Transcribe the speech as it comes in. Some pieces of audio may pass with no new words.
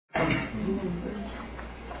Okay,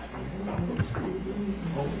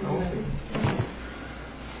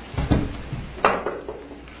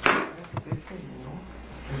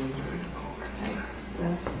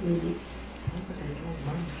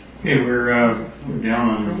 we're down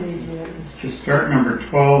on just start number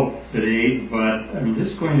 12 today, but I'm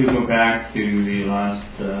just going to go back to the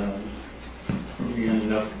last, where we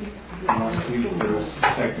ended up last week for a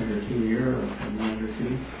second or two here, or a minute or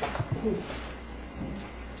two.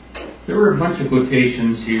 There were a bunch of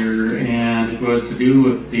quotations here, and it was to do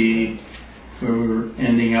with where we were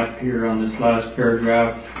ending up here on this last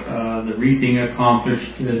paragraph, the reaping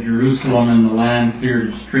accomplished, Jerusalem and the land cleared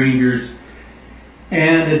of strangers.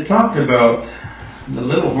 And it talked about the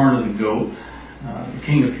little horn of the goat, the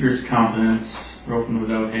king of fierce countenance, broken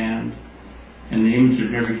without hand, and the image of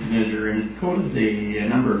Nebuchadnezzar. And it quoted a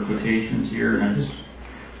number of quotations here, and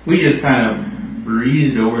we just kind of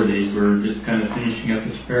breezed over these. We're just kind of finishing up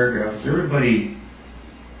this paragraph. Is everybody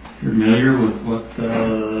familiar with what the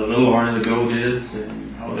little horn of the goat is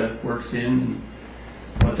and how that works in,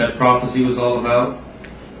 and what that prophecy was all about?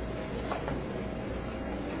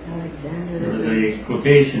 There was a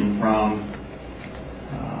quotation from,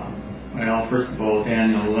 well, first of all,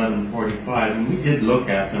 Daniel 11:45, and we did look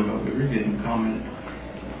at them, but we really didn't comment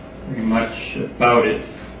very much about it.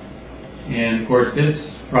 And of course,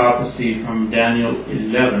 this prophecy from Daniel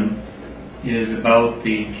 11 is about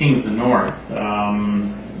the king of the north.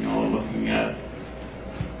 Looking at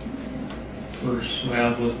verse,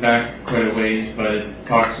 well, it goes back quite a ways, but it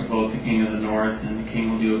talks about the king of the north, and the king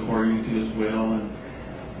will do according to his will. And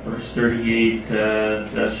verse 38,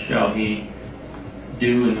 thus shall he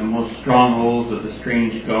do in the most strongholds of the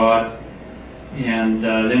strange God. And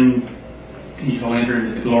then he shall enter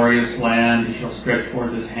into the glorious land. He shall stretch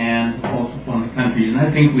forth his hand also upon the countries. And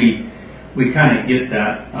I think we kind of get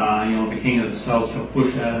that. The king of the south shall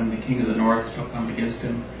push at him. The king of the north shall come against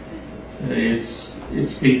him.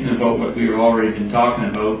 It's speaking about what we've already been talking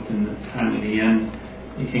about in the time of the end.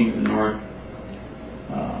 The king of the north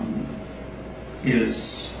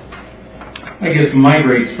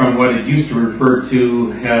migrates from what it used to refer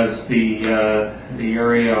to as the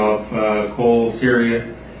area of Coal,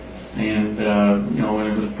 Syria, and when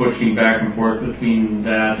it was pushing back and forth between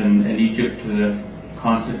that and Egypt, the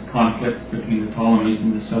constant conflict between the Ptolemies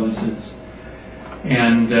and the Seleucids.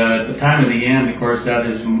 And at the time of the end, of course, that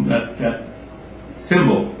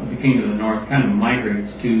symbol of the king of the north kind of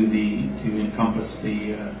migrates to encompass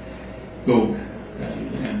the Gog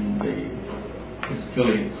and his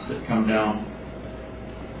affiliates that come down.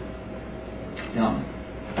 Yeah.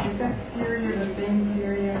 Is that Syria the same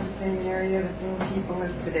area, the same people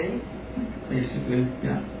as today? Basically,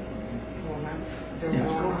 yeah. Well, that's still going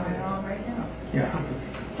on right now. Yeah.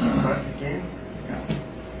 Again. Yeah.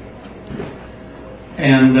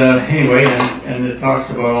 And anyway, and it talks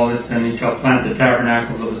about all this, and he shall plant the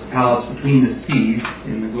tabernacles of his palace between the seas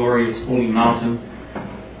in the glorious holy mountain,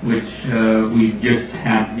 which we just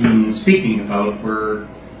have been speaking about, where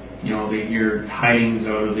they hear tidings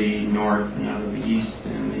out of the north and out of the east,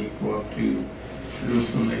 and they go up to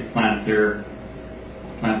Jerusalem. They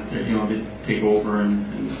they take over and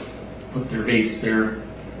put their base there,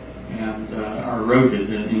 and are routed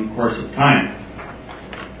in course of time.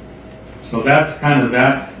 So that's kind of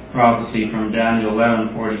that prophecy from Daniel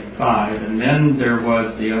 11:45, and then there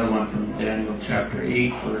was the other one from Daniel chapter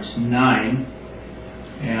 8, verse 9.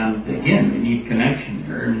 And again, we need connection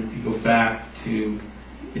here. And if you go back to,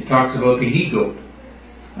 it talks about the he-goat.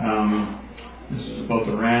 This is about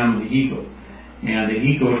the ram and the he-goat. And the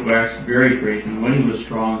he-goat waxed very great, and when he was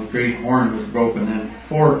strong, the great horn was broken, and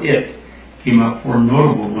for it came up four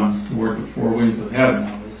notable ones toward the four winds of heaven.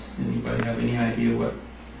 Now, does anybody have any idea what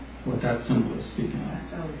that symbol is speaking of?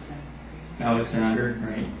 Alexander,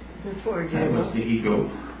 right? That was the he-goat.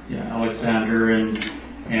 Yeah, Alexander,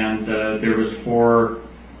 and there was four.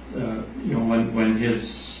 When his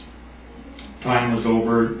time was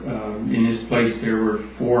over, in his place there were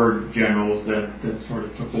four generals that sort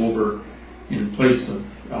of took over in place of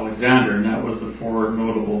Alexander, and that was the four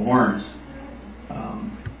notable horns.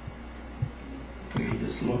 We can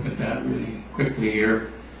just look at that really quickly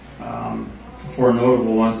here. The four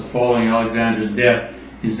notable ones: following Alexander's death,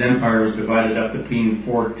 his empire was divided up between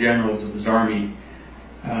four generals of his army.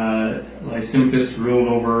 Lysimachus ruled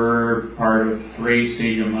over part of Thrace,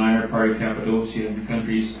 Asia Minor, part of Cappadocia, and the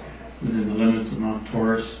countries within the limits of Mount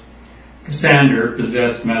Taurus. Cassander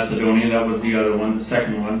possessed Macedonia. That was the other one, the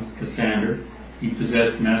second one, Cassander. He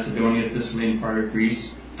possessed Macedonia, Thessaly, and part of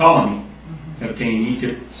Greece. Ptolemy obtained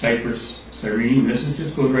Egypt, Cyprus, Cyrene. This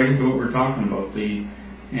just goes right into what we're talking about.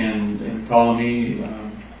 And Ptolemy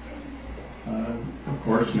of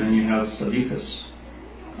course, and then you have Seleucus,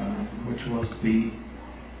 which was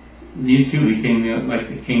these two became like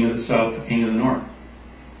the king of the south, the king of the north.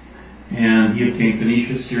 And he obtained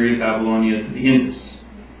Phoenicia, Syria, Babylonia to the Indus.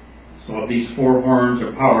 So of these four horns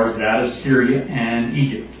or powers, that is Syria and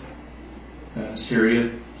Egypt. Syria,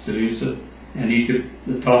 Seleucus, and Egypt,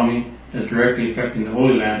 the Ptolemy, as directly affecting the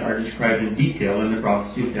Holy Land, are described in detail in the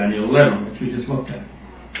prophecy of Daniel 11, which we just looked at.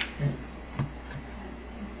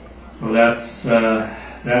 So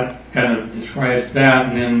that kind of describes that.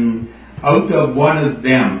 And then out of one of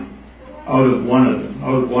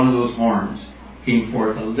those horns, came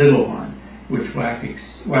forth a little horn, which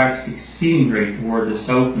waxed exceeding great toward the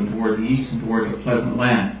south and toward the east and toward the pleasant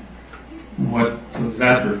land. What was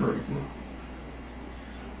that referring to?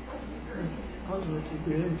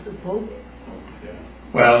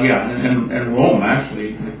 Well, yeah, and Rome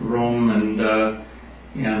actually, like Rome, and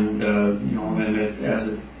as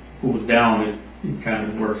it goes down, it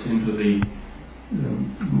kind of works into the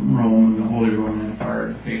Rome, the Holy Roman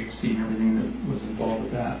Empire, the papacy, and everything that was involved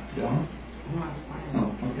with that. Yeah.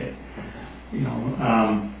 Oh, okay.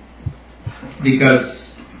 Because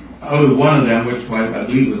out of one of them, which I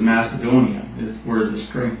believe was Macedonia, is where the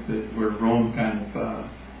strength, where Rome kind of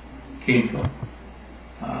came from.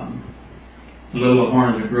 The little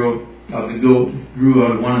horns that grew out of the goat grew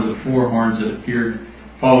out of one of the four horns that appeared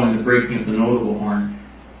following the breaking of the notable horn.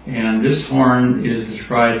 And this horn is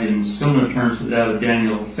described in similar terms to that of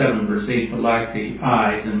Daniel 7, verse 8, but like the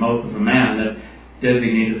eyes and mouth of a man that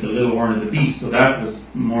designated the little horn of the beast. So that was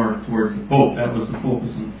more towards the Pope. That was the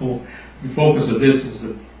focus. And the focus of this is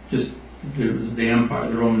just the empire,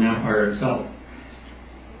 the Roman Empire itself.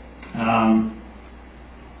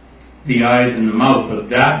 The eyes and the mouth of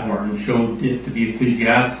that horn showed it to be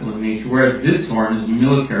ecclesiastical in nature, whereas this horn is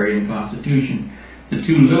military in constitution. The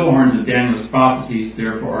two little horns of Daniel's prophecies,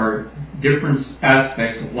 therefore, are different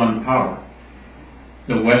aspects of one power,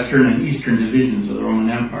 the western and eastern divisions of the Roman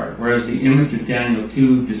Empire, whereas the image of Daniel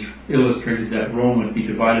 2 illustrated that Rome would be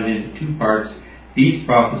divided into two parts. These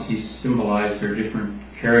prophecies symbolize their different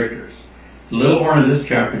characters. The little horn of this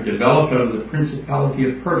chapter developed out of the principality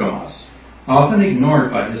of Pergamos, often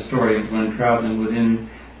ignored by historians when traveling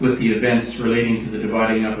with the events relating to the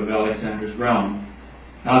dividing up of Alexander's realm.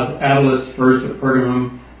 Attalus, first of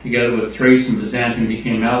Pergamum, together with Thrace and Byzantium,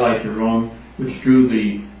 became allied to Rome, which drew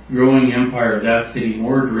the growing empire of that city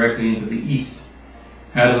more directly into the east.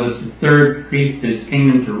 Attalus III created his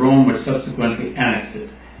kingdom to Rome, which subsequently annexed it.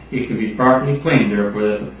 It could be properly claimed, therefore,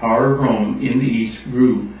 that the power of Rome in the east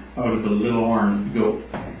grew out of the little horn of the goat.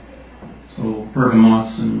 So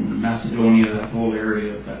Pergamos and Macedonia, that whole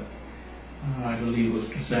area of that, I believe, was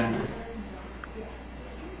Cassandra.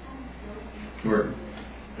 Jordan.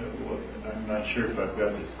 I'm not sure if I've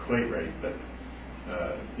got this quite right, but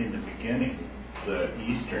in the beginning, the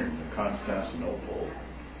Constantinople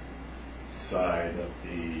side of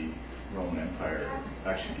the Roman Empire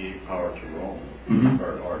actually gave power to Rome,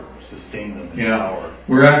 or sustained them in power.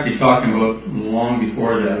 We're actually talking about long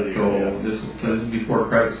before that. So this is before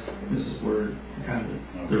Christ. This is where kind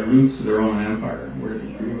of the roots of the Roman Empire, where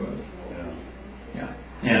they grew up. Yeah.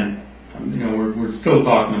 And we're still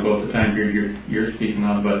talking about the time period you're speaking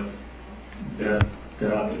of, but it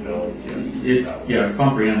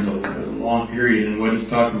comprehends a long period. And what he's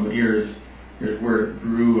talking about here is where it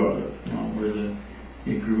grew out of,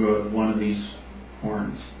 it grew out of one of these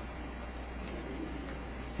horns,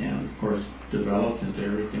 and of course developed into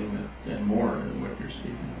everything and more than what you're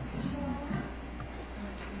speaking of.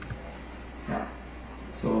 Yeah.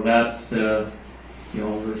 So that's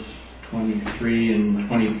verse 23 and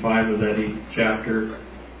 25 of that 8th chapter.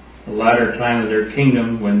 The latter time of their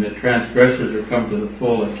kingdom, when the transgressors are come to the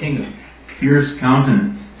full of kingdom, fierce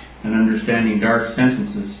countenance and understanding dark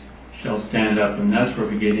sentences shall stand up. And that's where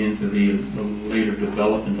we get into the later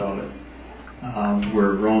development of it,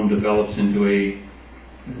 where Rome develops into a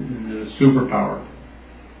superpower.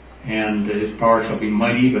 And his power shall be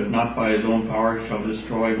mighty, but not by his own power. He shall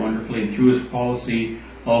destroy wonderfully, and through his policy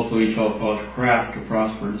also he shall cause craft to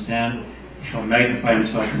prosper in his hand. He shall magnify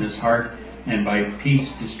himself in his heart, and by peace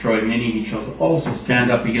destroy many. He shall also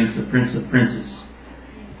stand up against the prince of princes.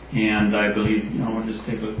 And I believe, we'll just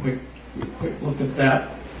take a quick look at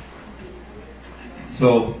that.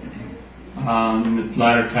 So, in the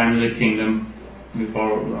latter time of the kingdom, we've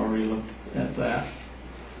already looked at that.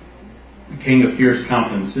 The king of fierce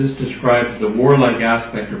countenance. This describes the warlike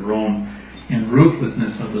aspect of Rome and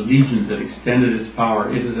ruthlessness of the legions that extended its power.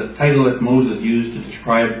 It is a title that Moses used to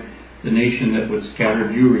describe the nation that would scatter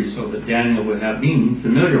Jewry, so that Daniel would have been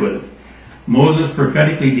familiar with it. Moses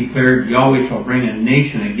prophetically declared, Yahweh shall bring a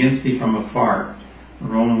nation against thee from afar,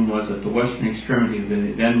 Rome was at the western extremity of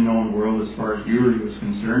the then known world as far as Eureka was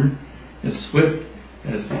concerned. As swift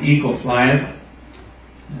as the eagle flieth,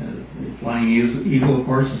 the flying eagle, of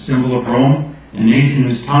course, a symbol of Rome, a nation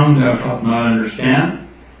whose tongue thou shalt not understand.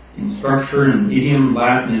 In structure and idiom,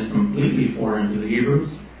 Latin is completely foreign to the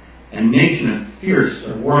Hebrews. A nation of fierce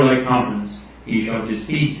or warlike countenance, he shall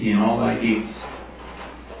besiege thee in all thy gates.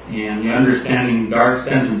 And the understanding dark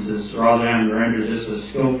sentences, Rotherham renders this as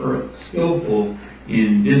skillful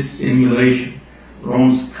in dissimulation.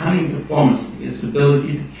 Rome's cunning diplomacy, its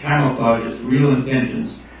ability to camouflage its real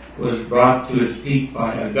intentions, was brought to its peak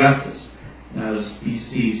by Augustus. That was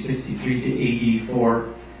BC 63 to AD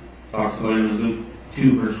 4. Talks about him in Luke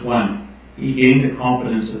 2 verse 1. He gained the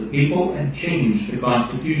confidence of the people and changed the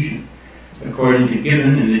constitution. According to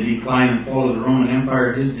Gibbon, in the decline and fall of the Roman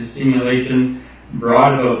Empire, his dissimulation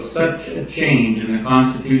brought about such a change in the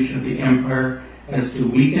constitution of the empire as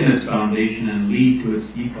to weaken its foundation and lead to its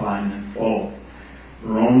decline and fall.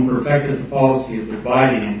 Rome perfected the policy of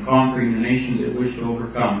dividing and conquering the nations it wished to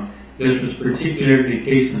overcome. This was particularly the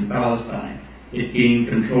case in Palestine. It gained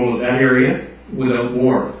control of that area without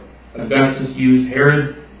war. Augustus used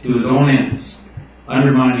Herod to his own ends,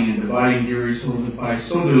 undermining and dividing Jerusalem. By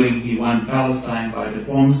so doing, he won Palestine by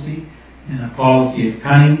diplomacy and a policy of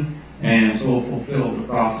cunning, and so fulfilled the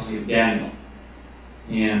prophecy of Daniel.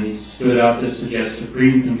 And he stood up to suggest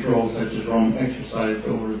supreme control such as Rome exercised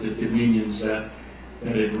over the dominions that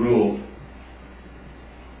it ruled.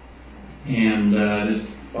 And this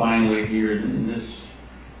finally here in this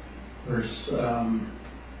verse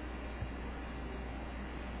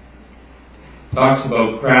talks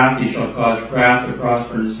about craft. He shall cause craft to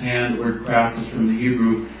prosper in his hand. The word craft is from the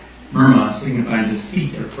Hebrew murmah, signifying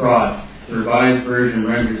deceit or fraud. The Revised Version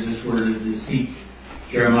renders this word as deceit.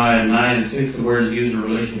 Jeremiah 9 and 6, the word is used in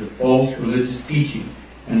relation to false religious teaching,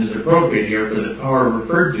 and is appropriate here, for the power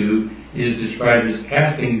referred to is described as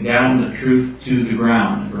casting down the truth to the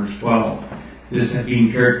ground, verse 12. This had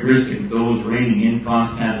been characteristic of those reigning in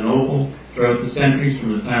Constantinople throughout the centuries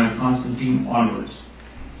from the time of Constantine onwards.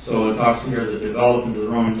 So it talks here of the development of the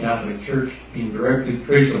Roman Catholic Church being directly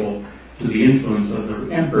traceable to the influence of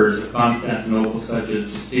the emperors of Constantinople, such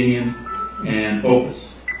as Justinian and Phocas.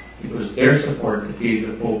 It was their support that gave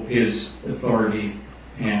the Pope his authority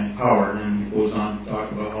and power, and it goes on to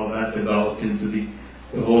talk about how that developed into the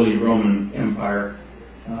Holy Roman Empire,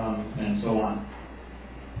 and so on.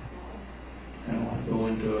 I don't want to go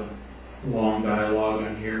into a long dialogue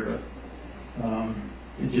on here, but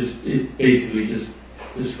it basically just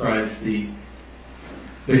describes the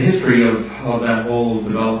history of how that whole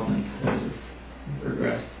development as it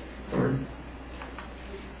progressed forward.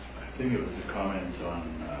 I think it was a comment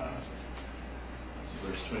on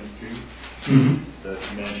verse 23 that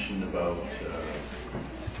mentioned about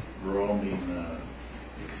Rome being the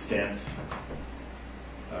extent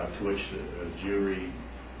to which the Jewry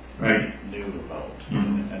knew about.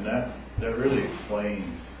 And that really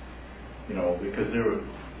explains, because there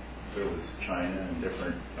was China and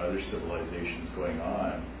different other civilizations going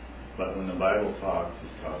on, but when the Bible talks,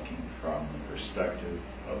 it's talking from the perspective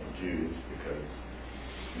of the Jews, because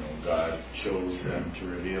God chose them to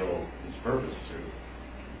reveal His purpose through.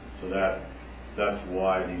 So that's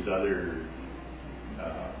why these other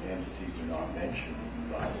entities are not mentioned in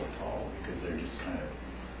the Bible at all, because they're just kind of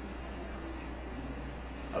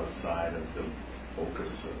outside of the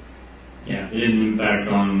focus of. Yeah, it didn't impact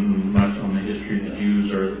on much on the history of the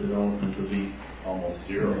Jews or the development of the. Almost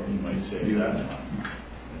zero, you might say, at that time.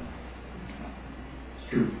 It's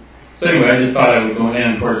true. So anyway, I just thought I would go in.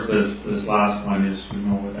 And of course, this last one is,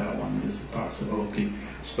 what that one is. It talks about the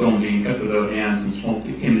stone being cut without hands and smoke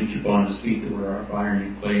the image upon his feet that were of iron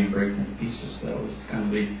and clay and break into pieces. That was kind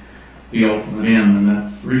of the ultimate end, and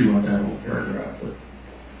that's really what that whole paragraph that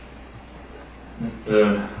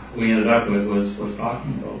we ended up with was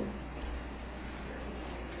talking about.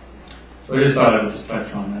 So I just thought I would just touch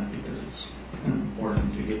on that because it's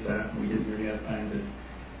important to get that. We didn't really have time to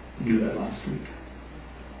do that last week.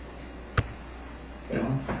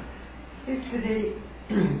 Is today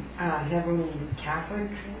heavily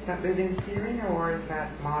Catholics that live in Syria, or is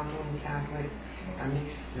that Muslim Catholic a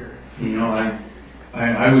mixture?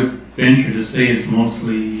 I would venture to say it's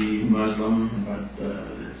mostly Muslim, but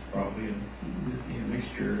there's probably a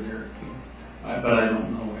mixture there too. But I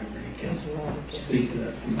don't know. I really can't speak to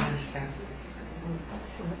that too much.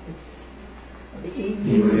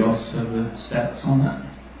 Anybody else have the stats on that?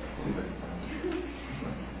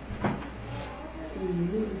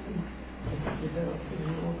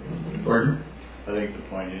 Gordon? I think the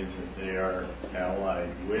point is that they are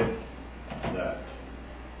allied with that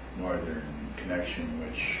northern connection,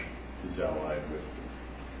 which is allied with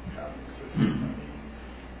Catholic system. I mean,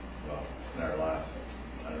 well, in our last,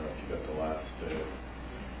 I don't know if you got the last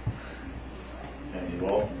Andy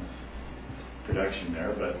Walton's production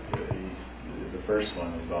there, but the first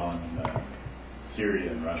one is on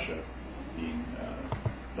Syria and Russia being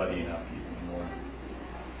buddying up even more.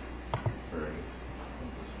 Or I guess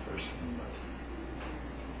it was the first one, but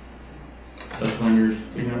That's when you're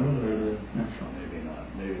speaking of it, or the next one? maybe not.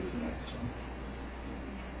 Maybe it's the next one.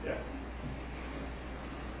 Yeah.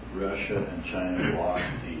 Russia and China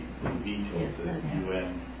blocked the veto the UN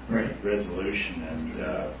resolution, and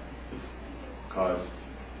it's caused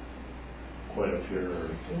quite a fear.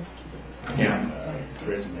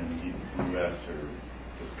 Britain and the U.S. are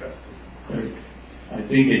disgusted. Right. I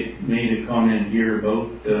think it made a comment here about,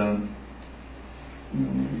 no,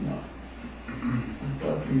 maybe not. I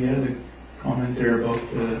thought we had a comment there about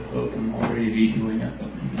them already vetoing it, but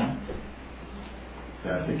maybe not.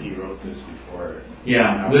 Yeah, I think he wrote this before.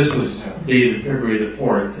 Yeah, this was dated February the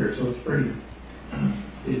 4th there, so it's pretty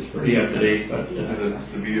up to date. But the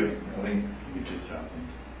veto, I think it just happened.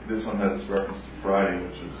 this one has reference to Friday,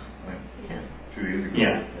 which is I think 2 days ago.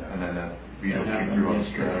 Yeah. And then that veto came through on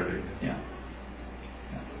Saturday. Yeah.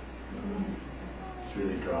 It's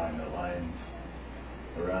really drawing the lines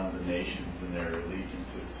around the nations and their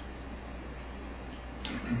allegiances.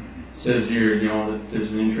 Says here, that there's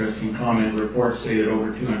an interesting comment. Reports say that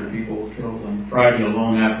over 200 people were killed on Friday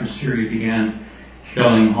alone after Syria began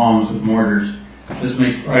shelling Homs with mortars. This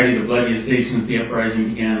makes Friday the bloodiest day since the uprising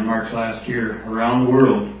began in March last year. Around the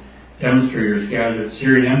world, demonstrators gathered at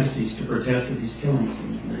Syrian embassies to protest at these killings,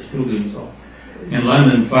 and they're still doing so. In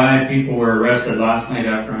London, 5 people were arrested last night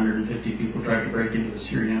after 150 people tried to break into the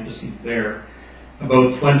Syrian embassy there.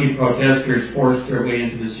 About 20 protesters forced their way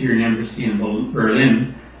into the Syrian embassy in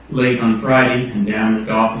Berlin late on Friday and damaged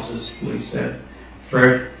offices, police said.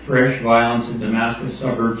 Fresh violence in Damascus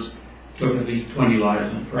suburbs took at least 20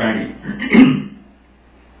 lives on Friday.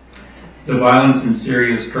 The violence in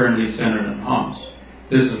Syria is currently centered on Homs.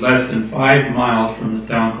 This is less than 5 miles from the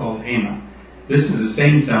town called Hama. This is the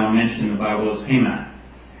same town mentioned in the Bible as Hamath.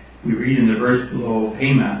 We read in the verse below,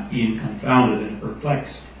 Hamath being confounded and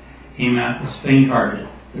perplexed. Hamath is faint-hearted.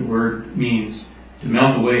 The word means to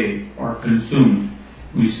melt away or consumed.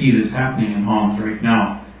 We see this happening in Homs right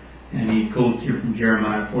now. And he quotes here from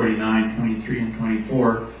Jeremiah 49:23 and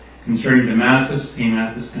 24. Concerning Damascus,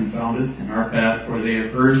 Hamath is confounded, and Arpad, for they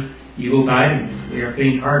have heard evil tidings. They are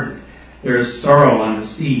faint-hearted. There is sorrow on the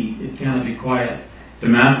sea. It cannot be quiet.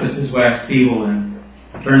 Damascus is waxed feeble and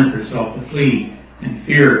turneth herself to flee, and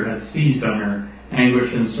fear hath seized on her.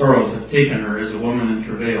 Anguish and sorrows have taken her as a woman in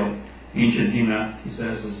travail. Ancient Hamath, he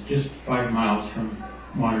says, is just 5 miles from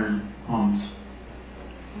modern Homs.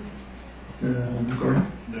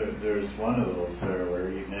 Gordon? There's one of those there where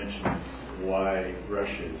he mentions why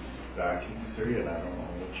Russia is backing Syria, and I don't know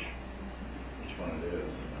which one it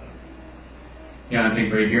is. Yeah, I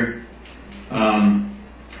think right here.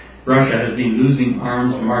 Russia has been losing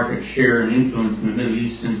arms market share and influence in the Middle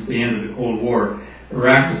East since the end of the Cold War.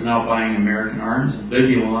 Iraq is now buying American arms, and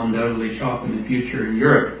Libya will undoubtedly shop in the future in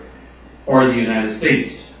Europe or the United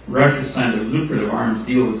States. Russia signed a lucrative arms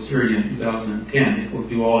deal with Syria in 2010. It will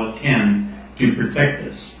do all it can to protect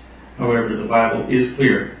us. However, the Bible is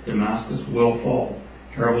clear. Damascus will fall.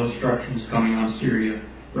 Terrible destruction is coming on Syria.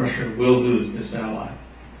 Russia will lose this ally.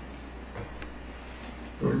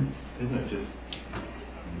 Gordon? Isn't it just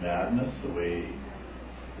madness the way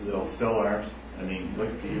they'll sell arms? I mean, look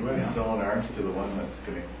at the U.S. selling arms to the one that's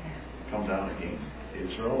going to come down against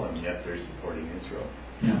Israel, and yet they're supporting Israel.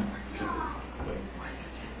 Yeah. It's just like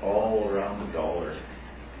all around the dollar.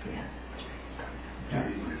 Yeah.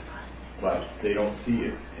 But they don't see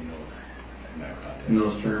it in that context. In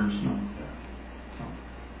those terms, no.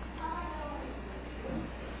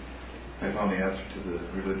 I found the answer to the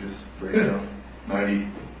religious breakdown.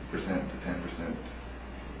 90% to 10%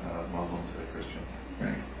 Muslim to Christian.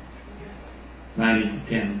 Right. 90 to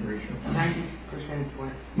 10 ratio. 90%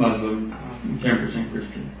 what? Muslim, 10%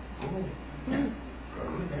 Christian. Oh. Yeah.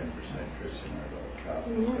 Probably 10% Christian or about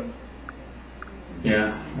Catholic, but Yeah.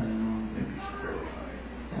 I don't know. maybe it's fairly high.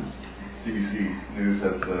 Yeah. CBC News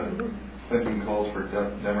has sending calls for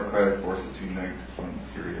democratic forces to unite on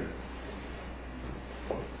Syria.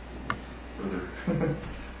 Further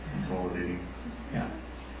consolidating. Yeah.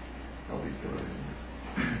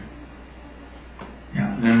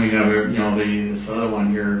 Yeah. And then we have, this other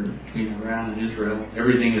one here between Iran and Israel.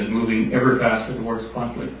 Everything is moving ever faster towards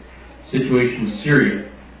conflict. Situation in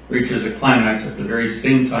Syria reaches a climax at the very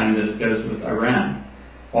same time that it does with Iran.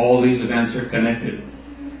 All these events are connected.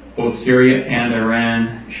 Both Syria and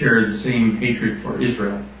Iran share the same hatred for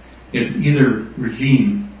Israel. If either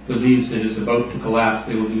regime believes it is about to collapse,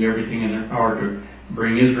 they will do everything in their power to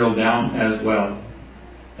bring Israel down as well.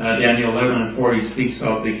 Daniel 11:40 speaks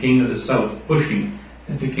of the king of the south pushing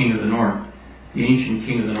at the king of the north. The ancient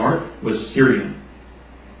king of the north was Syrian.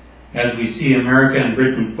 As we see America and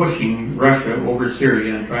Britain pushing Russia over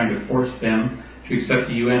Syria and trying to force them to accept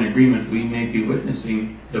the UN agreement, we may be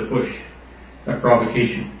witnessing the push, that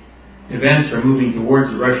provocation. Events are moving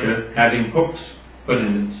towards Russia having hooks put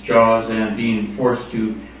in its jaws and being forced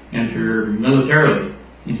to enter militarily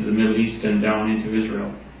into the Middle East and down into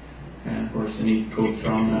Israel. And of course, the neat quote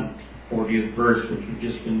from that 40th verse, which we've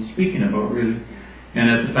just been speaking about, really. And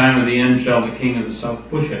at the time of the end shall the king of the south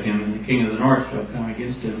push at him, and the king of the north shall come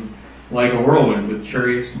against him like a whirlwind, with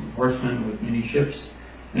chariots and horsemen, with many ships.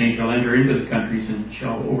 And he shall enter into the countries and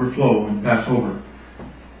shall overflow and pass over.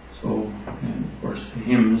 So, and of course, the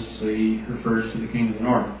hymns, he refers to the king of the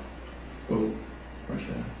north. So,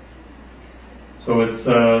 Russia. So it's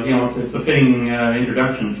it's a fitting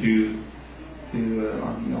introduction to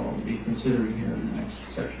be considering here in the next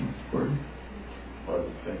section. Gordon. Well, I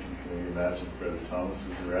was thinking, can we imagine Brother Thomas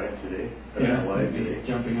was arrived today? Yeah, alive today.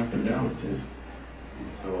 Jumping up and down.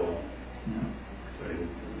 He's so excited.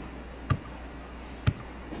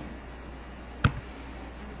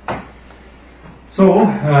 So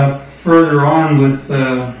further on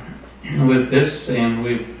with this, and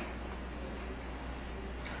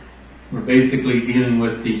we're basically dealing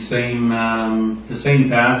with the same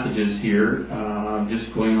passages here,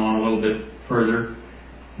 just going on a little bit further,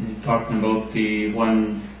 and talking about the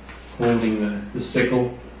one holding the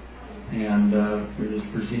sickle, and we're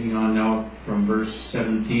just proceeding on now from verse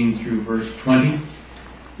 17 through verse 20.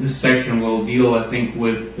 This section will deal, I think,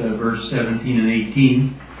 with verse 17 and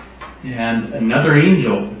 18. And another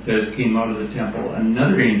angel, it says, came out of the temple.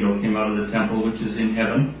 Another angel came out of the temple, which is in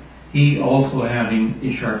heaven, he also having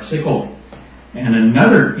a sharp sickle. And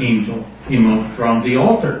another angel came out from the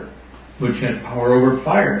altar, which had power over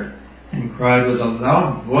fire, and cried with a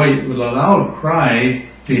loud voice, with a loud cry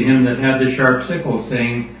to him that had the sharp sickle,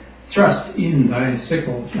 saying, Thrust in thy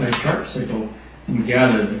sickle, thy sharp sickle, and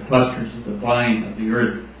gather the clusters of the vine of the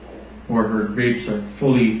earth, for her grapes are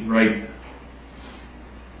fully ripe.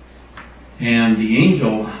 And the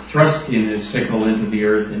angel thrust in his sickle into the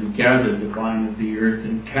earth, and gathered the vine of the earth,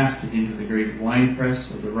 and cast it into the great winepress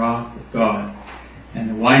of the wrath of God. And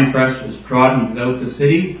the winepress was trodden without the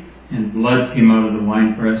city, and blood came out of the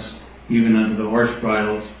winepress, even unto the horse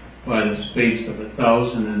bridles, by the space of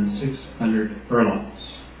 1,600 furlongs.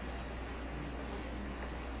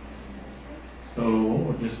 So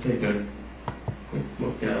we'll just take a quick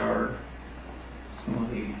look at some of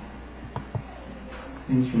the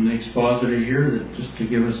things from the expositor here, that just to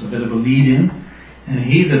give us a bit of a lead in. And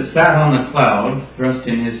he that sat on the cloud thrust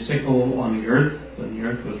in his sickle on the earth, and the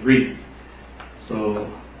earth was reaped. So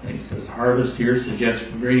he says harvest here suggests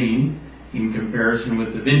grain in comparison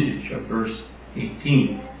with the vintage of verse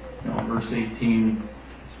 18. Verse 18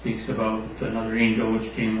 speaks about another angel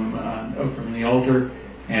which came out from the altar,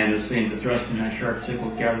 and is saying to thrust in that sharp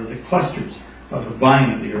sickle, gather the clusters of the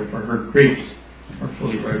vine of the earth, for her grapes are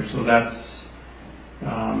fully ripe. So that's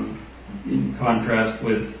in contrast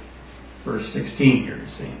with verse 16 here,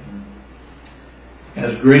 saying,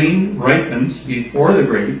 as grain ripens before the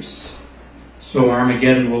grapes, so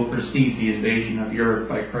Armageddon will precede the invasion of Europe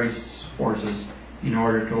by Christ's forces in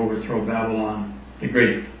order to overthrow Babylon the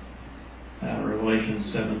Great. Revelation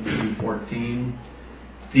 17:14.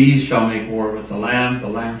 These shall make war with the Lamb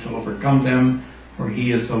shall overcome them, for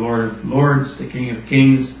he is the Lord of lords, the King of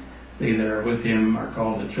kings. They that are with him are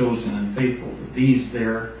called the chosen and faithful. But these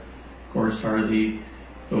there, of course, are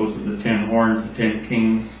those of the 10 horns, the 10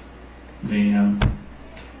 kings. They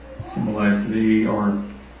symbolize today, or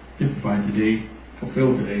typified today,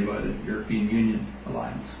 fulfilled today by the European Union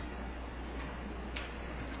alliance.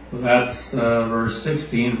 So that's verse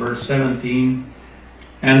 16. Verse 17.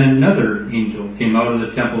 And another angel came out of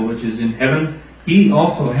the temple which is in heaven, he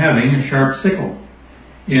also having a sharp sickle.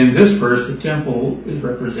 In this verse, the temple is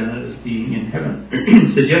represented as being in heaven,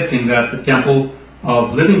 suggesting that the temple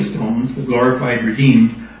of living stones, the glorified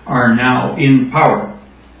redeemed, are now in power,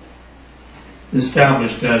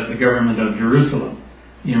 established as the government of Jerusalem.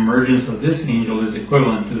 The emergence of this angel is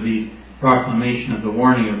equivalent to the proclamation of the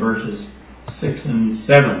warning of verses 6 and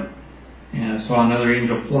 7. And I saw another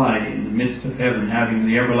angel fly in the midst of heaven, having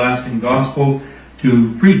the everlasting gospel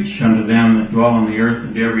to preach unto them that dwell on the earth,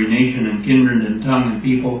 and to every nation and kindred and tongue and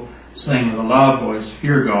people, saying with a loud voice,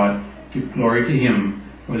 Fear God, give glory to him,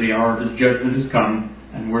 for the hour of his judgment is come,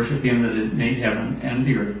 and worship him that hath made heaven and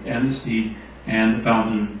the earth and the sea and the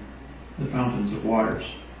fountains of waters.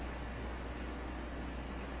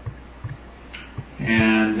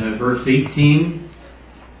 And verse 18,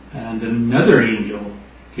 and another angel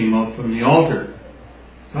came up from the altar.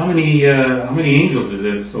 So how many angels is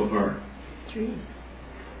this so far? 3.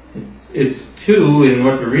 It's 2 in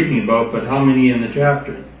what we're reading about, but how many in the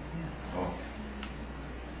chapter? Oh.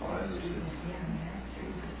 Oh, that's just,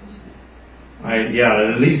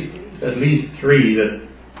 At least 3 that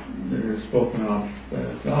are spoken of.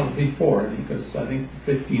 Well, it'll be 4, I think, because I think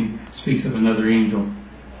 15 speaks of another angel.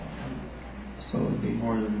 So it'll be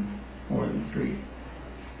more than 3.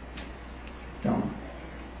 John.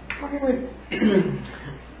 Why would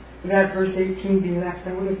that verse 18 be left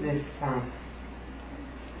out of this?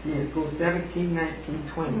 See, it goes 17,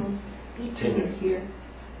 19, 20. 18 is here.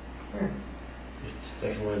 Where?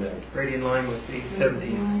 Second one down. Right in line with the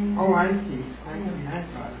 17. Oh, I see. I got it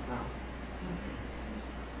now.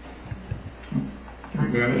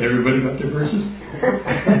 Everybody got their verses?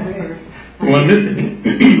 Well,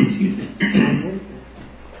 excuse me.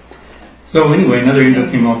 So anyway, another angel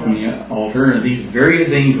came out from the altar, and these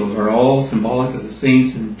various angels are all symbolic of the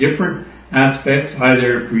saints in different aspects,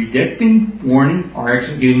 either predicting, warning, or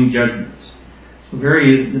executing judgments. So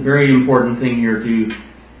the very important thing here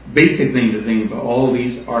basic thing to think about, all of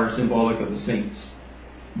these are symbolic of the saints,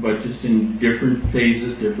 but just in different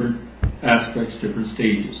phases, different aspects, different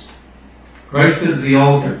stages. Christ is the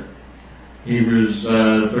altar. Hebrews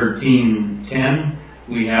 13:10.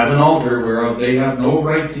 We have an altar whereof they have no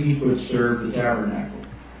right to eat which serve the tabernacle.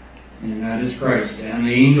 And that is Christ. And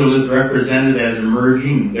the angel is represented as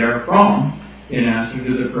emerging therefrom in answer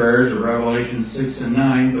to the prayers of Revelation 6 and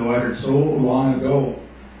 9, though uttered so long ago.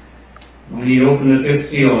 When he opened the 5th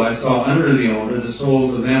seal, I saw under the altar the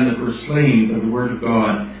souls of them that were slain for the word of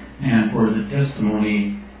God and for the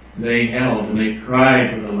testimony they held. And they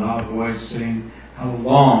cried with a loud voice, saying, How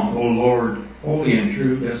long, O Lord, holy and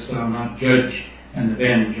true, dost thou not judge and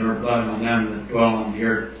avenge our blood on them that dwell on the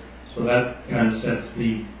earth? So that kind of sets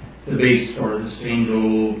the base for this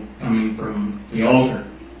angel coming from the altar.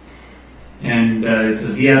 And it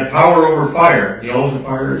says, he had power over fire. The altar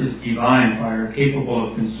fire is divine fire,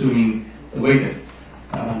 capable of consuming the wicked.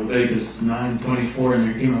 Leviticus 9:24, and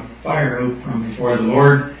there came a fire out from before the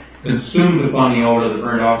Lord, consumed upon the altar the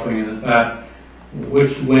burnt offering and the fat,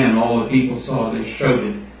 which when all the people saw, they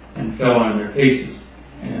shouted and fell on their faces.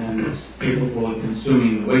 And it's capable of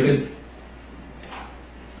consuming the wicked.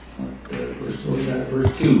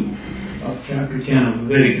 Verse 2 of chapter 10 of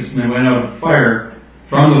Leviticus. And there went out a fire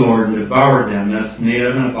from the Lord and devoured them. That's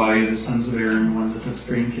Nadab and Abihu, the sons of Aaron, the ones that took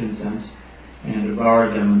strange incense, and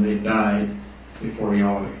devoured them, and they died before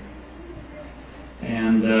Yahweh.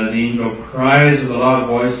 And the angel cries with a loud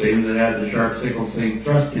voice, saying that had the sharp sickle, saying,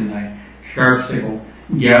 Thrust in thy sharp sickle,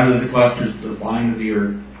 gather the clusters of the vine of the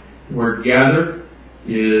earth. The word gather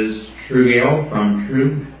is trugale, from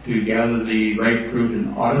trug, to gather the ripe fruit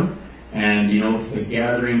in autumn, and denotes the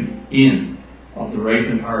gathering in of the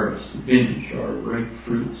ripened harvest, vintage or ripe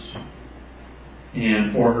fruits.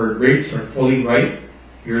 And for her grapes are fully ripe.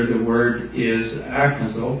 Here the word is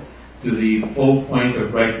aknazo, to the full point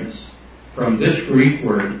of ripeness. From this Greek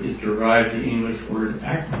word is derived the English word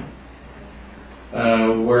acme.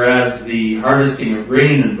 Whereas the harvesting of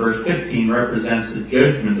grain in verse 15 represents the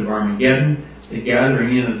judgment of Armageddon, the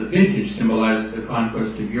gathering in of the vintage symbolizes the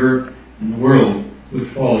conquest of Europe and the world, which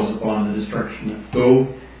falls upon the destruction of Gog,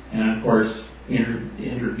 and of course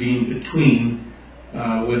intervene between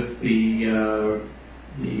with the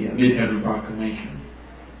mid-heaven proclamation.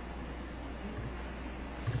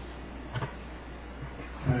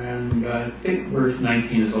 And I think verse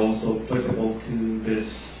 19 is also applicable to this.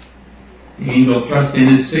 The angel thrust in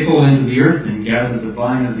his sickle into the earth and gathered the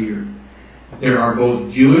vine of the earth. There are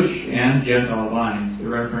both Jewish and Gentile vines. The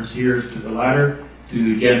reference here is to the latter,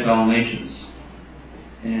 to Gentile nations.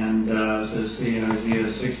 And says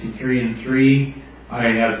Isaiah 63:3, I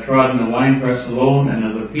have trodden the winepress alone, and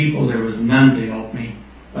of the people there was none to help me,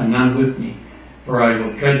 none with me. For I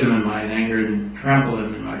will tread them in mine anger and trample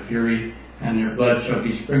them in my fury, and their blood shall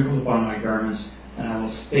be sprinkled upon my garments, and I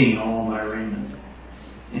will stain all my raiment.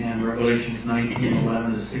 And Revelations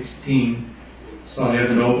 19:11-16, saw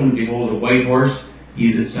heaven open, behold a white horse,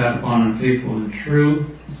 he that sat upon unfaithful and true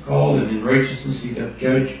is called, and in righteousness he doth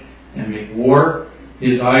judge and make war.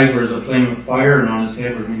 His eyes were as a flame of fire, and on his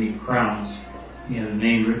head were many crowns. He had a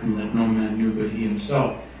name written that no man knew but he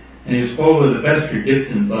himself. And he was clothed with a vesture dipped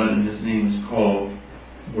in blood, and his name is called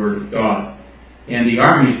Word of God. And the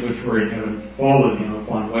armies which were in heaven followed him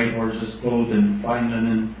upon white horses, clothed in fine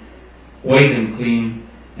linen, white and clean,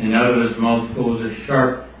 and out of his mouth goes a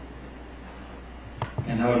sharp,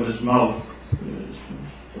 and out of his mouth,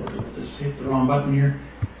 just hit the wrong button here.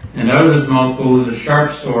 And out of his mouth goes a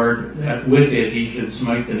sharp sword, that with it he should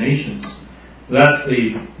smite the nations. That's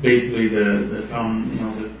basically the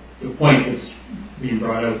point that's being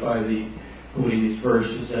brought out by quoting these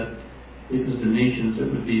verses, that it was the nations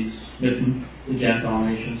that would be smitten, the Gentile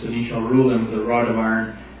nations, and he shall rule them with a rod of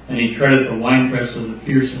iron, and he treadeth the winepress of the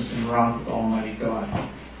fierceness and wrath of Almighty God.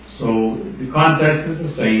 So the context is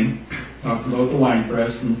the same, talking about the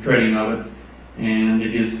winepress and the treading of it, and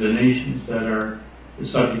it is the nations that are the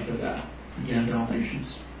subject of that, the Gentile nations.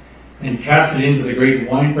 And cast it into the great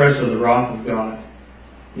winepress of the wrath of God.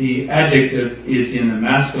 The adjective is in the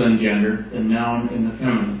masculine gender, the noun in the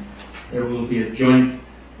feminine. There will be a joint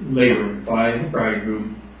labor by the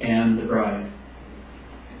bridegroom and the bride.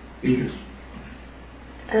 Beatrice.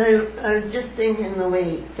 I was just thinking the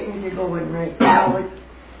way things are going right now, it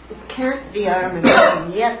can't be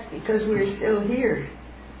Armageddon yet because we're still here.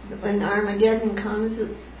 When Armageddon comes,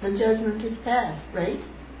 the judgment is passed, right?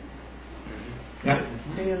 Yeah.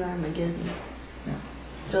 Real Armageddon. Yeah.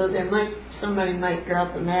 So somebody might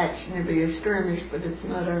drop a match and there'll be a skirmish, but it's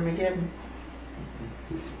not Armageddon.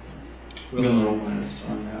 We'll know when it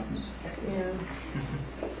happens. Yeah.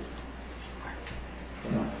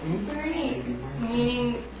 Is there any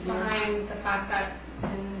meaning behind the fact that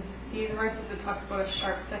in these verses it talks about a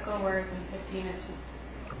sharp sickle, whereas in 15 it's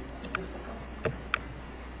just a sickle?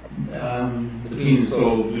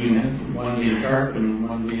 Between one being sharp and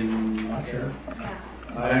one being not sharp. Yeah.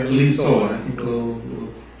 I believe so. I think we'll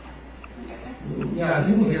I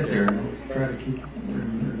think we'll get there. We'll try to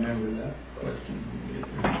remember that question when we get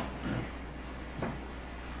there.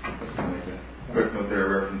 That's kind of like a quick note there,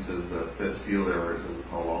 references the fifth seal there where it says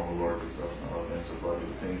how long the Lord was us not avenge the blood of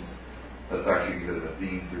the saints. That's actually a bit of a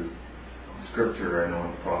theme through scripture, I know,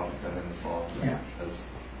 in the prophets and in the Psalms. Yeah. Has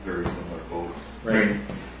very similar quotes. Right.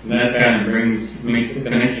 And that kind of makes the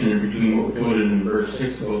connection between what we quoted in verse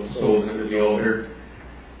 6 about the souls under the altar,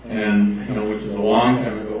 and which is a long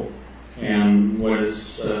time ago, and what is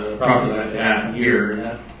prophesied to happen here, and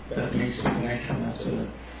that makes a connection. That's a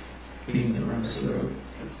theme that runs through.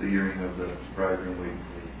 It's the yearning of the bridegroom waiting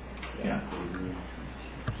for the groom.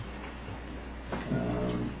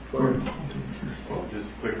 Gordon. Well, just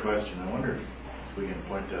a quick question. I wonder if we can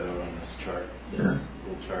point that out on this chart. This Sure.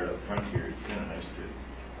 little chart up front here. It's kind of nice to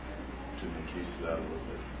make use of that a little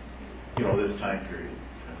bit. This time period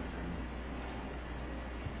kind of thing.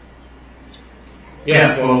 Yeah,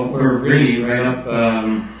 well, we're really right up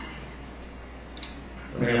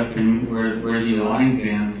in where the lines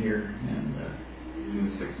end here, and In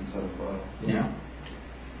the 6th and 7th file. yeah.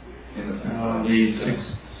 In the 6th file. The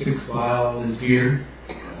sixth file is here,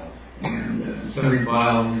 and the 7th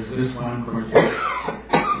file is this one. Of course,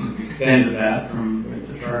 we've extended that from where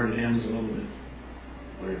the chart ends a little bit.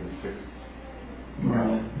 We're in the 6th.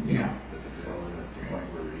 Well, yeah. Is it the point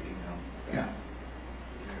we're reading now? Yeah.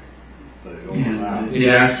 But it And overlaps. it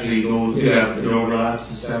actually goes, it overlaps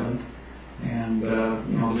the 7th, and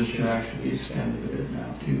this should actually be extended a bit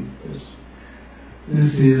now too, because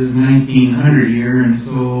this is 1900 here, and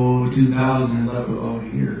so 2000 is up about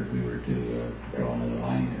here if we were to draw another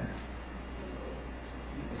line there.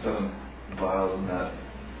 The 7th vial, isn't that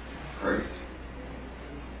Christ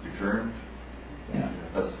returned? Yeah.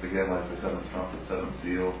 That's again like the 7th trumpet, 7th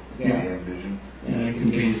seal, the Yeah. end vision. And it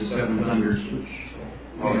contains the 700s, which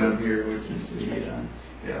we have here, which is the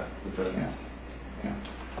Yeah, the judgments. yeah.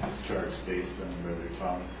 This chart's based on Brother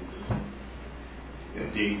Thomas's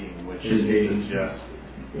dating, which His is dating. suggested,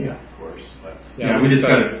 Yeah. of course. But Yeah, we just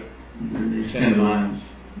got to extend the lines.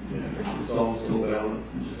 Yeah, it's all still valid,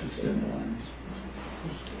 we just extend the lines.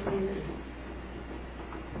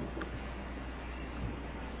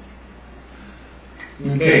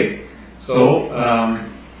 Okay, so,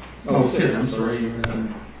 Sid, I'm sorry, you were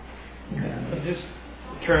I'm just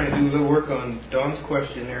trying to do a little work on Don's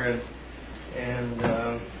question there, and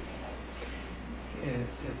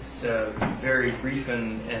it's very brief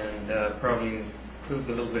and probably includes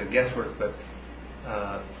a little bit of guesswork, but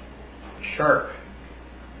sharp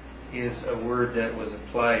is a word that was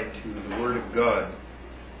applied to the Word of God.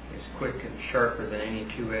 It's quick and sharper than any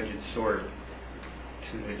two-edged sword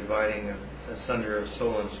to the dividing asunder of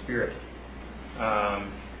soul and spirit.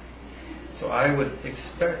 So I would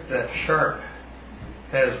expect that sharp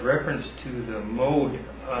has reference to the mode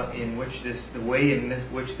in which the way in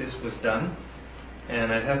which this was done,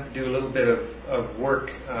 and I'd have to do a little bit of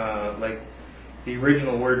work. Like the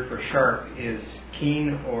original word for sharp is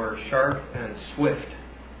keen or sharp and swift.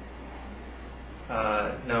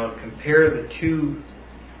 Now compare the two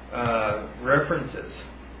references.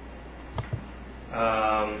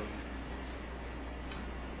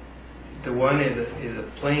 the one is a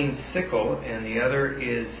plain sickle, and the other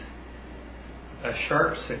is a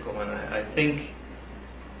sharp sickle, and I think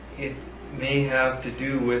it may have to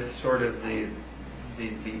do with sort of the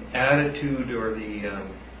attitude or the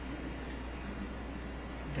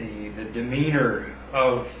demeanor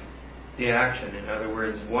of the action. In other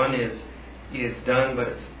words, one is done,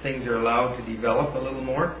 but things are allowed to develop a little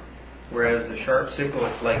more, whereas the sharp sickle,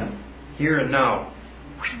 it's like here and now.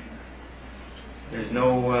 There's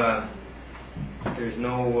no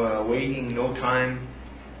waiting, no time.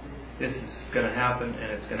 This is going to happen,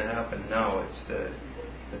 and it's going to happen now. It's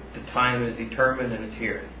the time is determined, and it's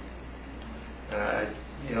here.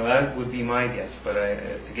 That would be my guess, but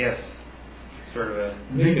it's a guess. Sort of a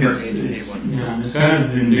indicative one. Yeah, it's kind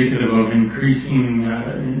of indicative of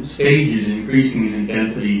increasing stages, increasing in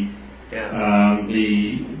intensity. Yeah.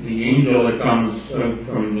 The angel that comes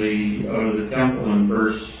from out of the temple in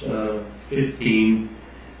verse 15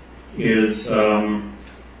 is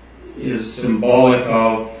symbolic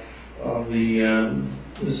of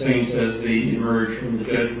the saints as they emerge from the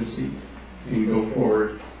judgment seat and go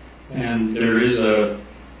forward. And there is a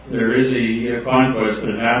conquest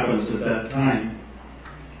that happens at that time.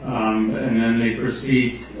 And then they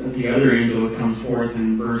proceed, the other angel that comes forth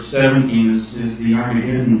in verse 17 is the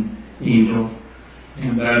Armageddon angel.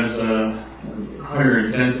 And that is a higher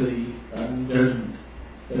intensity judgment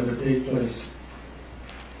that would take place.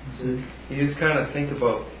 You just kind of think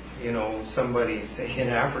about, somebody, say in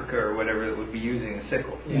Africa or whatever, that would be using a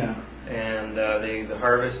sickle. Yeah. And the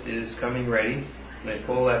harvest is coming ready. They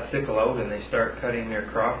pull that sickle out and they start cutting their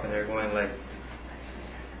crop, and they're going like,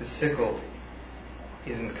 the sickle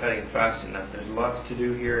isn't cutting fast enough. There's lots to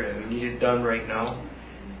do here, and we need it done right now.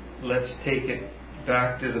 Let's take it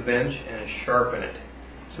back to the bench and sharpen it,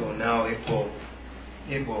 so now it will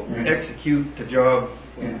execute the job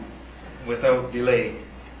without delay.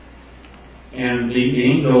 And the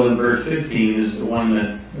angel in verse 15 is the one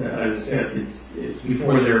that, as I said, it's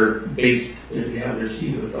before they're based, they have their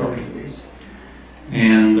seat of authority based.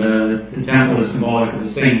 And the temple is symbolic of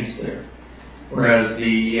the saints there. Whereas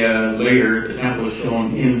later, the temple is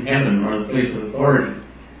shown in heaven, or the place of authority.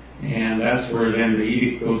 And that's where then the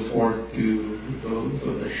edict goes forth to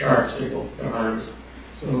the sharp sickle, to harvest.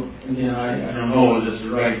 So, again, I don't know if this is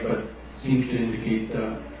right, but it seems to indicate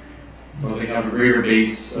they have a greater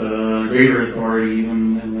base, greater authority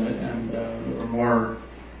even, and are more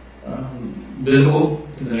visible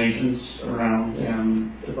to the nations around,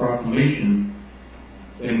 and the proclamation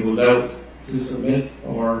then goes out to submit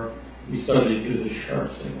or be subject to the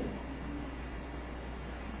sharp sickle.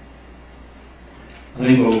 I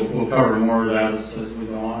think we'll cover more of that as we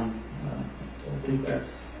go on. I think that's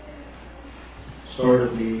sort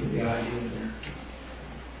of the idea there.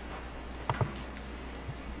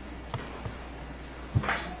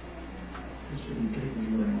 This didn't take me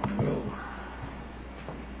where I want to go.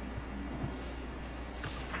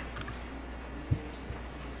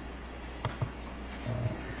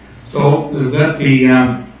 So we've got the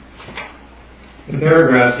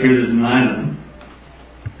paragraphs here. There's 9 of them,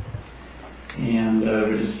 and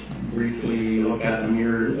we'll just briefly look at them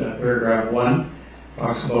here. Paragraph 1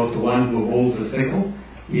 talks about the one who holds the sickle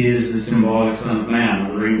is the symbolic Son of Man,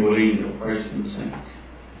 the rainbow angel, Christ and the saints.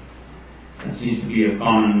 That seems to be a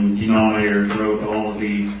common denominator throughout all of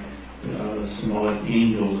the symbolic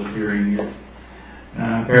angels appearing here.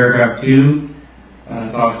 Paragraph 2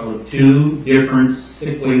 talks about 2 different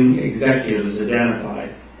sickling executives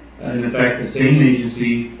identified. In effect, the same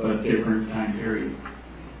agency, but different time period.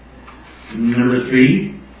 Number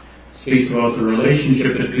 3 speaks about the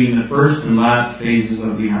relationship between the first and last phases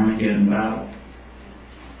of the Armageddon battle.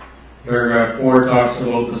 Paragraph 4 talks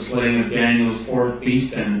about the slaying of Daniel's 4th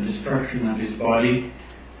beast and the destruction of his body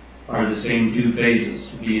are the same 2 phases,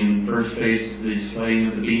 being the first phase the slaying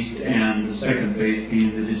of the beast, and the second phase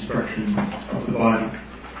being the destruction of the body.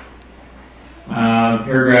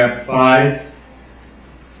 Paragraph 5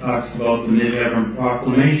 talks about the mid-heaven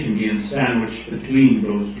proclamation being sandwiched between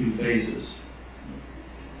those 2 phases.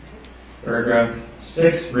 Paragraph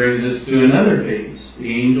 6 brings us to another phase, the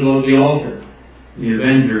angel of the altar, the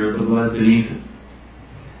avenger of the blood beneath it.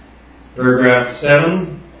 Paragraph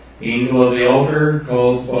 7, the angel of the altar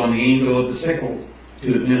calls upon the angel of the sickle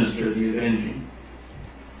to administer the avenging.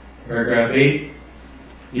 Paragraph 8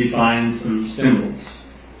 defines some symbols.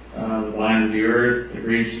 The line of the earth, the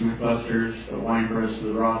grapes and the clusters, the winepress of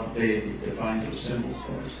the wrath of deity defines those symbols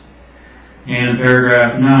for us. And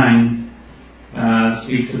paragraph 9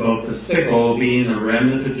 speaks about the sickle being a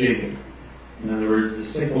remnant of Jacob. In other words,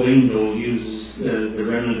 the sickle angel uses the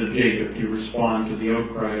remnant of Jacob to respond to the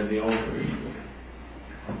outcry of the altar angel.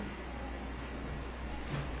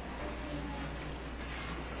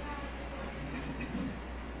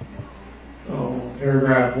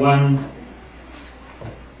 paragraph 1,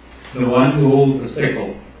 the one who holds the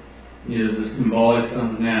sickle is the symbolic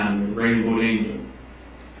Son of Man, the rainbow angel.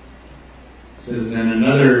 It says, and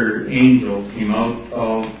another angel came out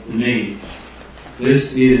of the nave. This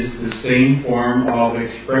is the same form of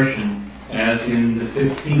expression as in the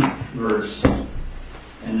 15th verse.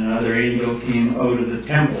 And another angel came out of the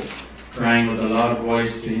temple, crying with a loud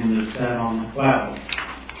voice to him that sat on the cloud,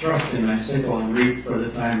 thrust in thy sickle and reap, for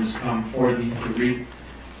the time has come for thee to reap,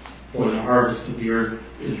 for the harvest of the earth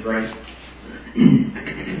is ripe.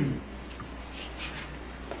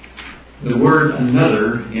 The word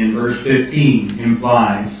another in verse 15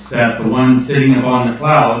 implies that the one sitting upon the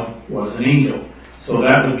cloud was an angel. So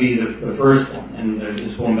that would be the first one. And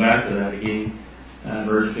just going back to that again,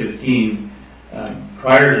 verse 15.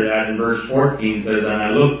 Prior to that, in verse 14, says, and I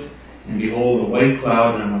looked, and behold, a white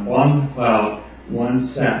cloud, and upon the cloud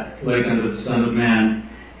one sat, like unto the Son of Man,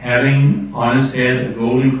 having on his head a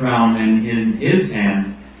golden crown, and in his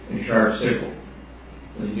hand a sharp sickle.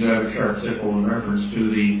 So you do have a sharp sickle in reference to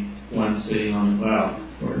the one sitting on the cloud.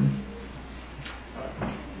 Gordon?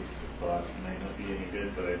 Just a thought, it might not be any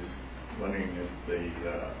good, but I was wondering if they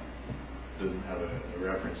doesn't have a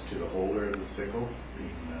reference to the holder of the sickle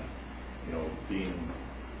being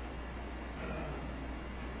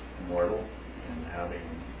immortal and having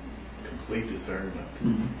complete discernment,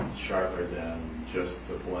 sharper than just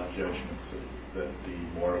the blunt judgments that the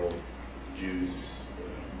mortal Jews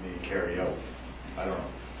may carry out. I don't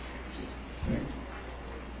know. Just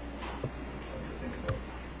something to think about.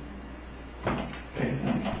 Okay,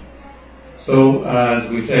 thanks. So, as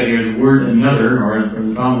we said here, the word another, or as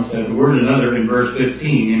Brother Thomas said, the word another in verse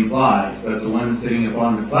 15 implies that the one sitting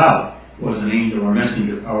upon the cloud was an angel or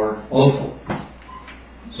messenger power also.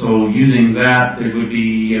 So, using that, there would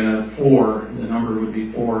be 4, the number would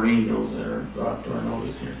be 4 angels that are brought to our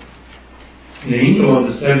notice here. The angel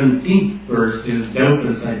of the 17th verse is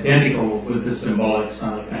doubtless identical with the symbolic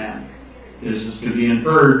Son of Man. This is to be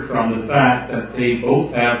inferred from the fact that they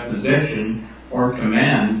both have possession or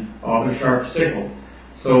command of a sharp sickle.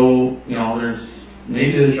 So, there's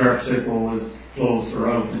maybe the sharp sickle flows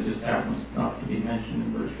throughout, and it just happens not to be mentioned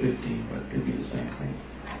in verse 15, but it could be the same thing.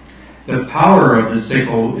 The power of the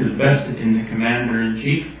sickle is vested in the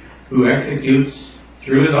commander-in-chief, who executes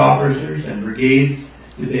through his officers and brigades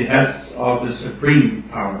the behests of the supreme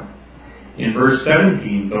power. In verse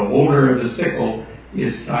 17, the holder of the sickle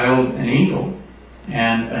is styled an angel,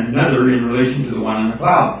 and another in relation to the one on the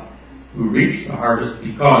cloud, who reaps the harvest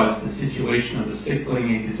because the situation of the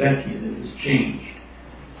sickling executive is changed.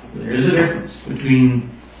 There is a difference between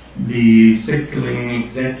the sickling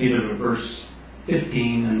executive of verse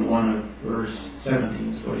 15 and the one of verse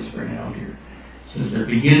 17, is what he's bringing out here. It says there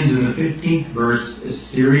begins in the 15th verse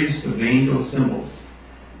a series of angel symbols.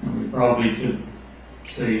 And we probably should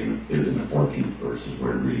say in the 14th verse is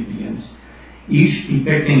where it really begins. Each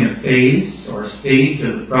depicting a phase or a stage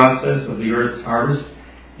of the process of the earth's harvest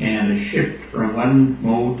and a shift from one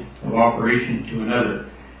mode of operation to another.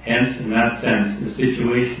 Hence, in that sense, the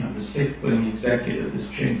situation of the sickling executive is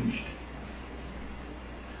changed.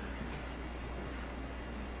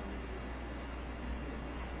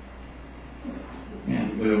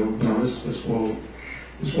 And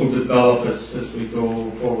this will develop as we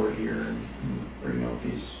go forward here and bring out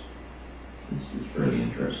these. It's really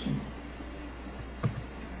interesting.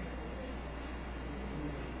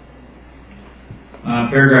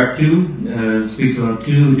 Paragraph 2 speaks about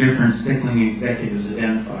 2 different sickling executives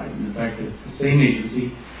identified. In fact, it's the same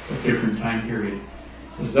agency, but different time period.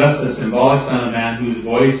 It says, thus a symbolic Son of Man, whose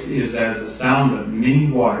voice is as the sound of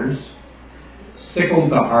many waters,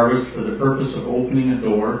 sickled the harvest for the purpose of opening a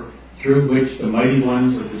door through which the mighty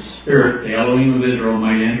ones of the Spirit, the Elohim of Israel,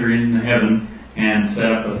 might enter into heaven and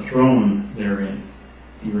set up a throne therein.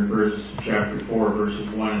 He refers to chapter 4, verses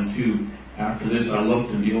 1 and 2. After this I looked,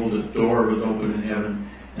 and behold, a door was opened in heaven,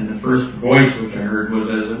 and the first voice which I heard was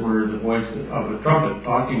as it were the voice of a trumpet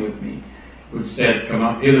talking with me, which said, Come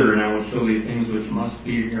up hither, and I will show thee things which must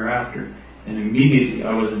be hereafter. And immediately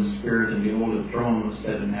I was in spirit, and behold, a throne was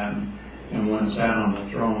set in heaven, and one sat on the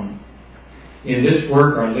throne. In this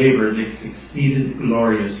work our labor they succeeded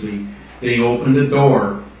gloriously. They opened a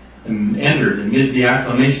door, and entered amid the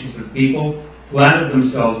acclamations of people, planted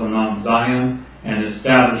themselves on Mount Zion, and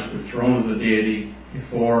established the throne of the deity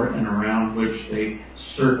before and around which they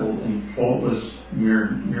circled in faultless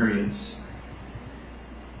myriads.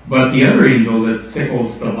 But the other angel that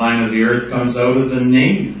sickles the line of the earth comes out of the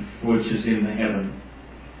nave which is in the heaven.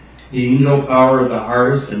 The angel power of the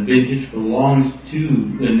harvest and vintage belongs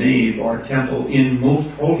to the nave or temple in most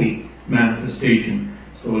holy manifestation.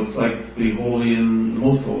 So it's like the holy and the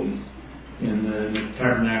most holy in the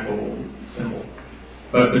tabernacle symbol.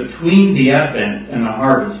 But between the Advent and the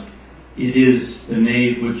harvest, it is the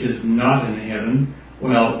nave which is not in heaven,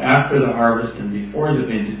 while after the harvest and before the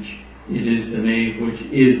vintage, it is the nave which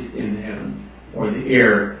is in heaven, or the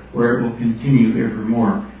air, where it will continue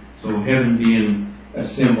evermore. So heaven being a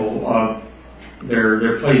symbol of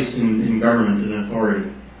their place in government and authority.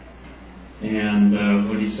 And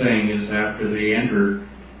what he's saying is after they enter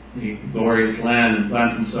the glorious land and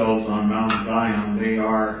plant themselves on Mount Zion, they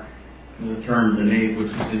are the term the nave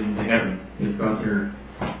which is in the heaven. They've got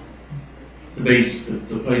the base,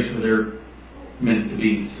 the place where they're meant to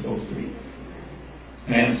be, supposed to be.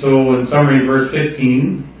 And so in summary, verse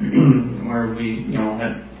 15, where we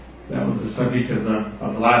had, that was the subject of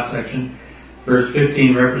the last section. Verse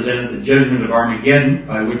 15 represented the judgment of Armageddon,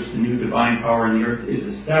 by which the new divine power in the earth is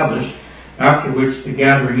established, after which the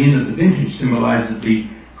gathering in of the vintage symbolizes the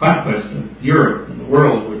conquest of Europe and the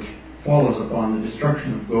world, which follows upon the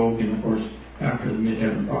destruction of Gog and, of course, after the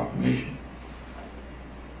mid-heaven proclamation.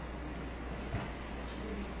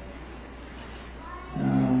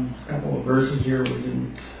 A couple of verses here we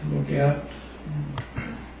didn't look at.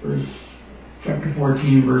 Chapter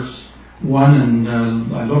 14, verse 1, and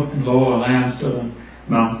I looked, and lo, a lamb stood on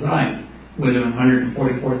Mount Zion, with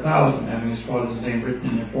 144,000, having his father's name written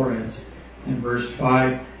in their foreheads. And verse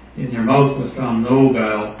 5, in their mouth was found no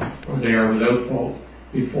guile, for they are without fault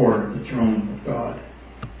before the throne of God.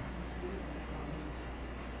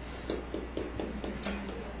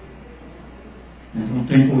 I don't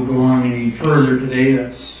think we'll go on any further today.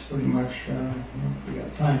 That's pretty much what we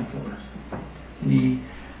got time for. Any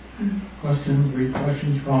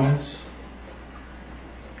questions, comments?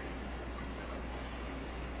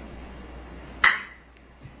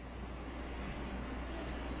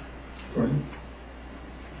 Gordon?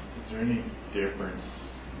 Is there any difference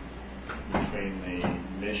between the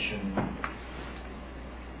mission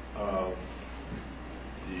of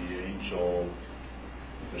the angel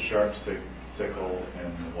with the sharp sickle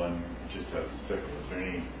and the one that just has a sickle? Is there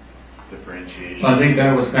any differentiation? I think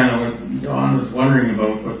that was kind of what Don was wondering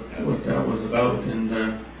about, what that was about, and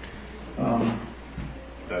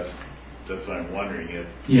that's what I'm wondering if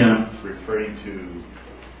it's referring to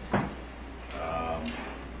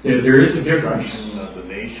there is a difference. Of the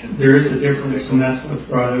nation. There is a difference, and that's what's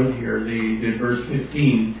brought out here. The verse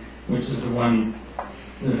 15, which is the one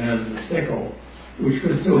that has the sickle, which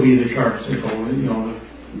could still be the sharp sickle. It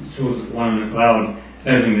shows the one in the cloud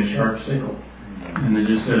having the sharp sickle. And it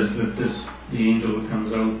just says that the angel that comes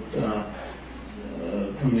out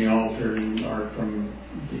from the altar, or from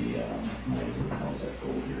the, how's that go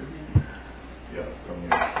here? Yeah,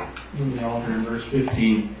 from the altar in verse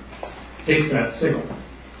 15, takes that sickle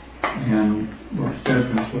and works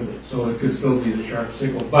judgments with it. So it could still be the sharp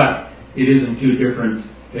sickle, but it is in two different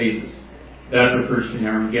phases. That refers to the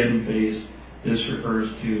Armageddon phase. This refers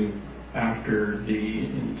to after the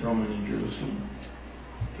enthronement in Jerusalem.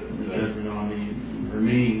 The judgment on the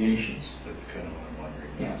remaining nations. That's kind of what I'm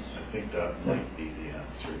wondering. Yes. I think that might be the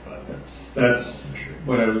answer, but that's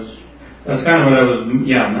what I was. That's kind of what I was.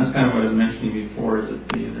 Yeah, and that's kind of what I was mentioning before. Is that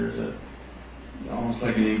there's almost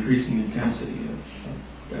like an increasing intensity of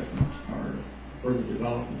judgment or further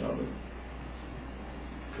development of it.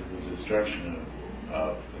 Because the destruction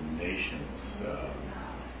of the nations,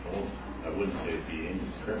 I wouldn't say it'd be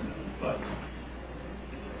indiscriminate, but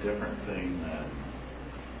it's a different thing than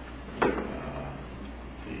the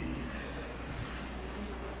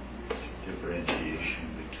differentiation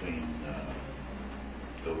between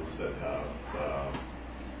those that have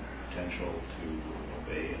potential to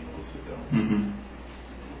obey and those that don't. Mm-hmm.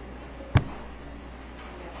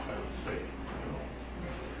 I would say,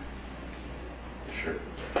 sure.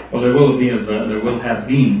 Well, there will have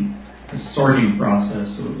been a sorting process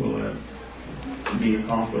that will be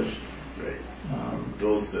accomplished. Right.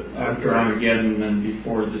 Those that after Armageddon and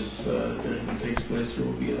before this judgment takes place, there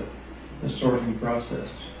will be a sorting process.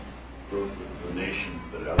 Those the nations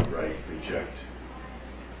that outright reject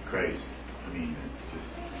Christ. I mean, it's just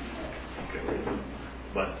get rid of them.